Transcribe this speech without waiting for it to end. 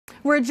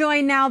We're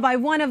joined now by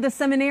one of the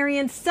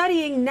seminarians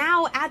studying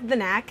now at the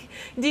NAC.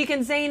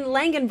 Deacon Zane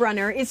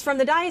Langenbrunner is from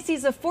the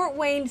Diocese of Fort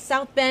Wayne,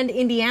 South Bend,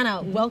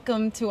 Indiana.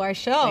 Welcome to our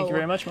show. Thank you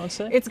very much,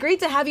 Montse. It's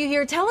great to have you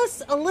here. Tell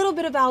us a little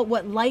bit about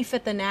what life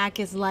at the NAC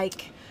is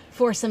like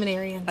for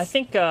seminarians. I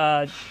think,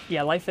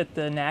 life at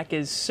the NAC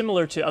is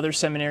similar to other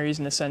seminaries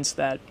in the sense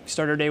that we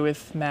start our day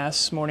with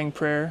Mass, morning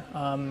prayer,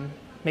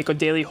 make a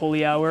daily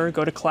holy hour,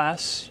 go to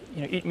class,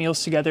 eat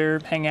meals together,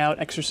 hang out,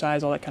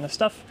 exercise, all that kind of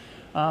stuff.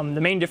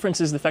 The main difference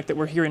is the fact that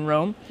we're here in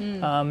Rome,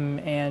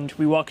 and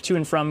we walk to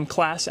and from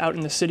class out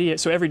in the city.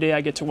 So every day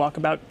I get to walk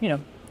about,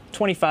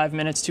 25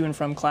 minutes to and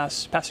from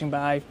class, passing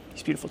by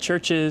these beautiful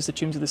churches, the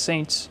tombs of the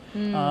saints,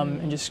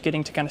 and just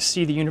getting to kind of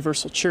see the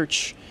universal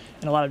church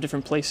in a lot of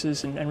different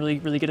places, and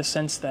really get a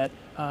sense that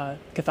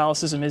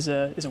Catholicism is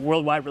a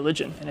worldwide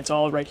religion, and it's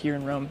all right here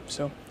in Rome.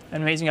 So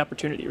an amazing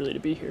opportunity really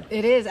to be here.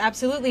 It is,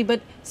 absolutely.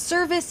 But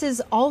service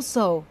is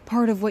also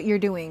part of what you're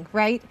doing,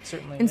 right?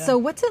 Certainly. And so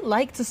what's it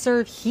like to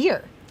serve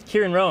here?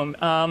 Here in Rome,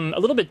 a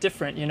little bit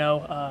different.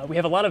 We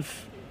have a lot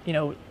of,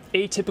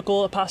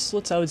 atypical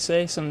apostolates, I would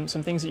say, some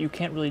things that you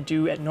can't really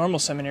do at normal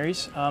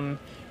seminaries.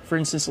 For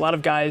instance, a lot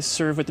of guys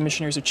serve with the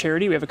Missionaries of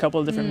Charity. We have a couple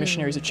of different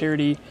Missionaries of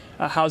Charity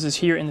houses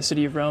here in the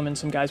city of Rome, and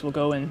some guys will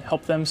go and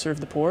help them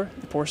serve the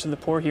poorest of the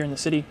poor here in the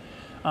city.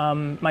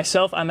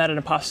 Myself, I'm at an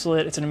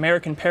apostolate. It's an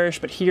American parish,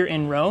 but here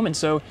in Rome, and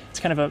so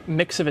it's kind of a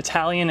mix of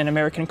Italian and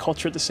American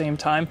culture at the same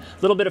time.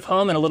 A little bit of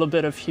home and a little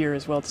bit of here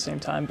as well at the same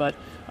time. But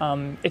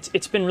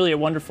it's been really a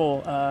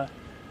wonderful,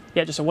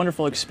 just a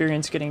wonderful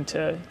experience getting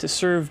to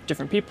serve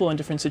different people in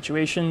different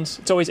situations.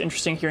 It's always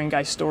interesting hearing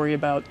guys' story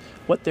about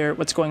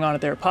what's going on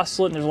at their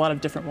apostolate, and there's a lot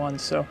of different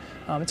ones. So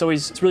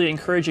it's really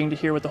encouraging to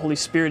hear what the Holy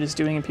Spirit is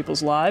doing in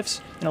people's lives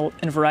in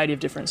a variety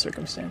of different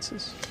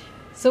circumstances.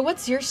 So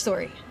what's your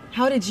story?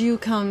 How did you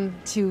come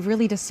to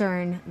really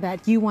discern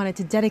that you wanted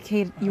to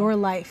dedicate your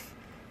life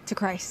to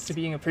Christ? To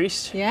being a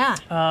priest? Yeah.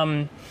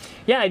 I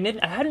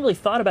hadn't really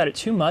thought about it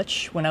too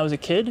much when I was a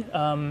kid.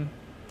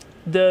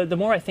 The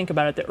more I think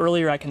about it, the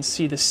earlier I can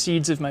see the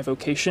seeds of my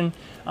vocation.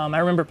 I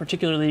remember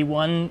particularly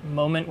one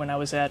moment when I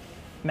was at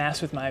Mass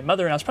with my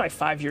mother, and I was probably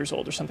 5 years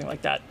old or something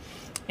like that.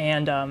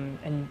 And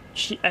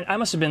I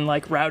must have been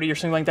like rowdy or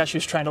something like that. She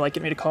was trying to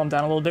get me to calm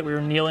down a little bit. We were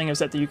kneeling. It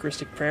was at the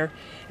Eucharistic prayer.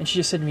 And she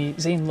just said to me,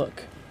 "Zane,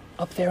 look,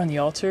 up there on the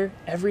altar,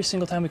 every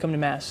single time we come to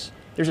Mass,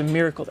 there's a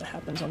miracle that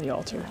happens on the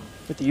altar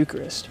with the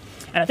Eucharist."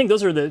 And I think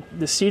those are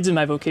the seeds of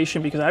my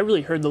vocation, because I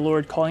really heard the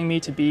Lord calling me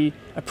to be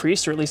a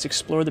priest, or at least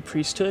explore the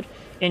priesthood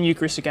in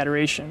Eucharistic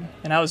adoration.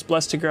 And I was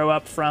blessed to grow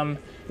up from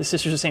the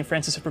Sisters of St.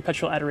 Francis of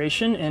Perpetual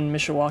Adoration in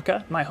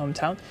Mishawaka, my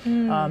hometown.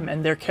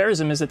 And their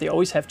charism is that they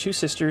always have two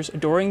sisters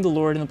adoring the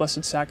Lord in the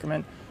Blessed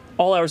Sacrament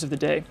all hours of the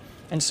day.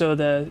 And so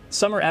the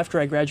summer after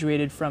I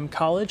graduated from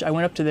college, I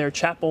went up to their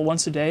chapel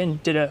once a day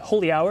and did a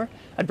holy hour.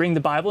 I'd bring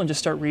the Bible and just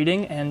start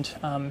reading, and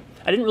I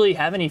didn't really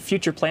have any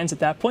future plans at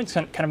that point.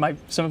 Some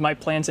of my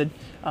plans had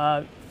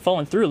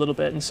fallen through a little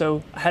bit, and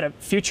so I had a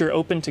future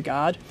open to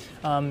God,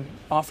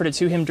 offered it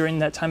to Him during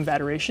that time of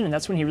adoration, and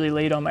that's when He really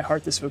laid on my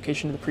heart this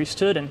vocation to the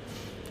priesthood, and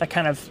that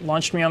kind of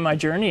launched me on my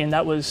journey, and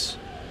that was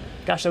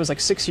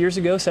like 6 years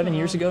ago, 7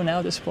 years ago now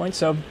at this point.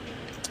 So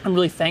I'm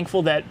really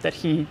thankful that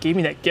He gave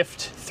me that gift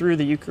through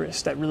the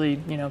Eucharist, that really,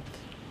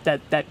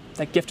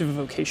 that gift of a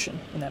vocation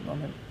in that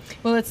moment.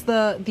 Well, it's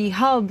the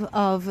hub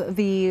of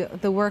the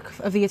work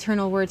of the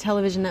Eternal Word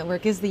television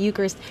network is the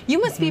Eucharist.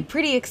 You must be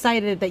pretty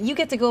excited that you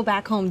get to go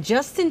back home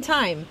just in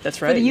time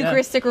for the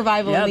Eucharistic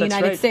revival in the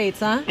United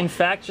States, huh? In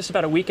fact, just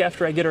about a week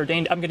after I get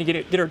ordained, I'm going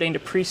to get ordained a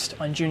priest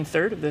on June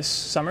 3rd of this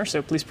summer,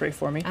 so please pray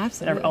for me.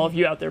 Absolutely. And all of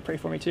you out there, pray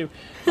for me too.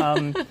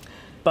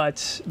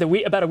 But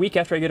about a week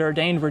after I get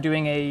ordained, we're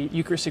doing a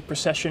Eucharistic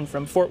procession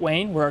from Fort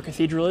Wayne, where our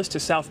cathedral is, to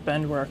South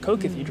Bend, where our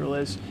co-cathedral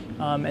is.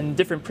 And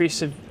different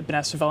priests have been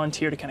asked to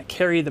volunteer to kind of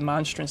carry the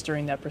monstrance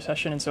during that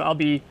procession. And so I'll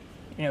be,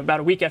 about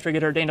a week after I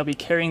get ordained, I'll be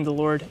carrying the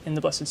Lord in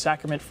the Blessed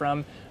Sacrament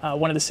from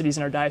one of the cities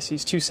in our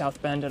diocese to South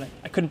Bend. And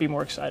I couldn't be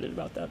more excited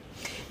about that.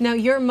 Now,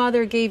 your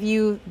mother gave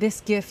you this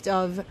gift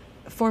of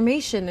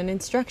formation and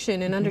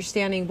instruction and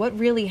understanding what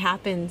really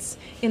happens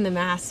in the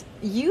Mass.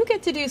 You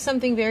get to do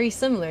something very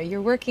similar.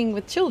 You're working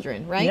with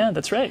children, right? Yeah,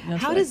 that's right.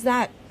 How does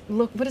that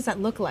look? What does that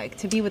look like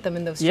to be with them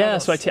in those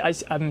struggles? Yeah,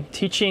 so I'm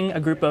teaching a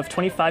group of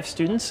 25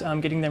 students,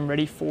 getting them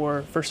ready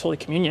for First Holy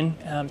Communion.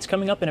 It's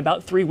coming up in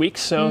about 3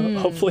 weeks, so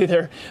hopefully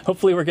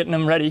we're getting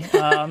them ready.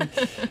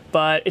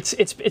 But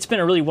it's been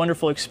a really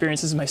wonderful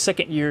experience. This is my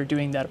second year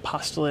doing that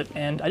apostolate,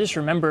 and I just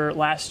remember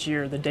last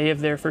year, the day of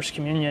their First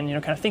Communion,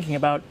 kind of thinking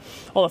about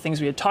all the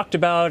things we had talked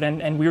about,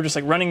 and we were just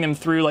running them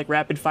through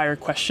rapid fire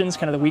questions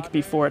kind of the week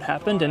before it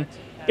happened, and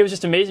it was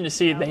just amazing to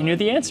see they knew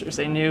the answers.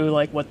 They knew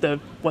what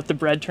the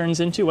bread turns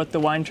into, what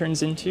the wine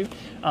turns into.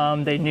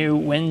 They knew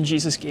when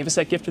Jesus gave us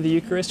that gift of the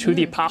Eucharist, who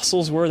the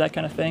apostles were, that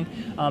kind of thing.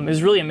 It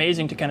was really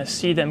amazing to kind of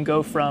see them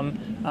go from,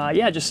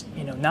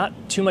 not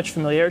too much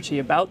familiarity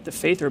about the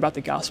faith or about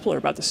the gospel or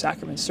about the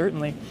sacraments,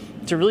 certainly,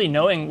 really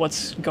knowing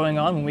what's going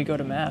on when we go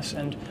to Mass.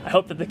 And I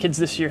hope that the kids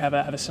this year have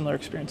a similar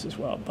experience as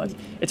well. But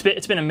it's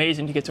been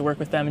amazing to get to work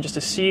with them and just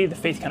to see the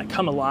faith kind of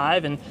come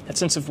alive and that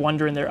sense of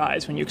wonder in their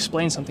eyes when you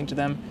explain something to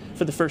them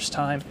for the first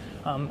time.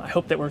 I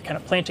hope that we're kind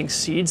of planting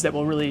seeds that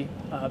will really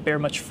bear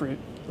much fruit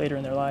later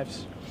in their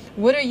lives.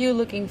 What are you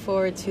looking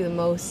forward to the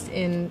most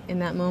in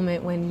that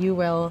moment when you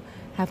will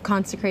have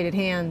consecrated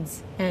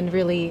hands and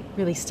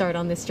really start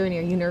on this journey?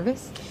 Are you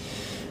nervous?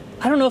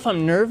 I don't know if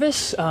I'm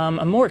nervous.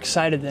 I'm more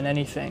excited than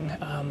anything.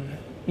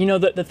 You know,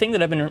 the thing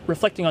that I've been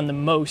reflecting on the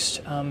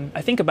most,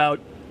 I think about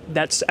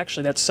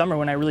that summer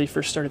when I really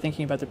first started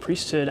thinking about the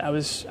priesthood.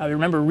 I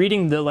remember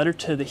reading the letter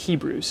to the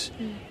Hebrews,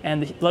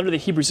 and the letter to the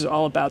Hebrews is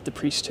all about the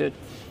priesthood.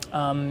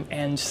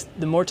 And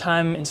the more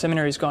time in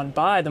seminary has gone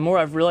by, the more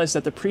I've realized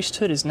that the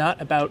priesthood is not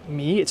about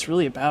me, it's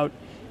really about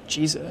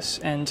Jesus,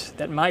 and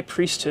that my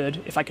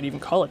priesthood, if I could even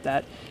call it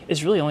that,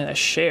 is really only a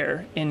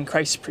share in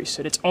Christ's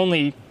priesthood. It's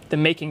only the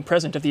making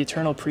present of the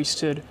eternal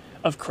priesthood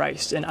of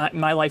Christ, and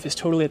my life is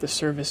totally at the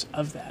service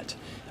of that.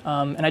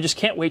 And I just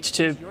can't wait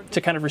to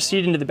kind of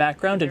recede into the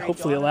background and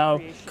hopefully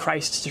allow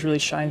Christ to really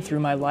shine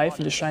through my life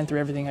and to shine through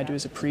everything I do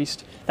as a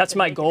priest. That's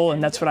my goal,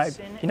 and that's what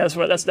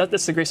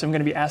that's the grace I'm going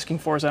to be asking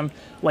for as I'm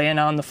laying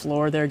on the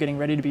floor there, getting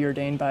ready to be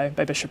ordained by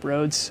Bishop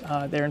Rhodes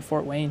there in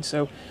Fort Wayne.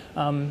 So.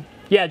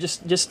 Yeah,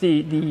 just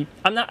I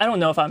don't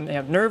know if I'm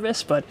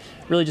nervous, but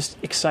really just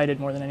excited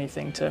more than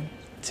anything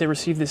to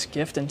receive this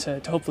gift and to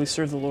hopefully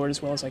serve the Lord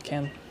as well as I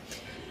can.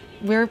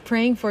 We're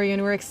praying for you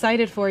and we're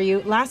excited for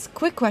you. Last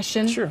quick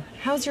question. Sure.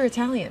 How's your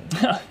Italian?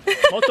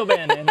 Molto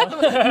bene. No?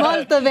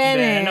 Molto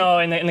bene. No,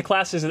 in the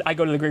classes, I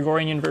go to the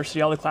Gregorian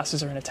University, all the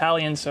classes are in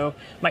Italian, so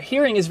my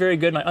hearing is very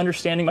good, my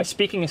understanding, my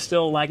speaking is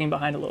still lagging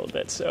behind a little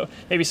bit, so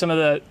maybe some of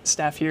the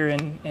staff here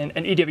and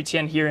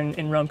EWTN here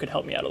in Rome could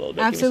help me out a little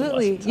bit.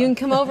 Absolutely. You can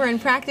come over and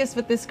practice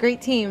with this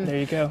great team. There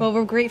you go. Well,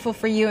 we're grateful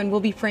for you and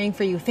we'll be praying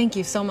for you. Thank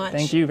you so much.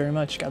 Thank you very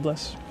much. God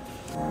bless.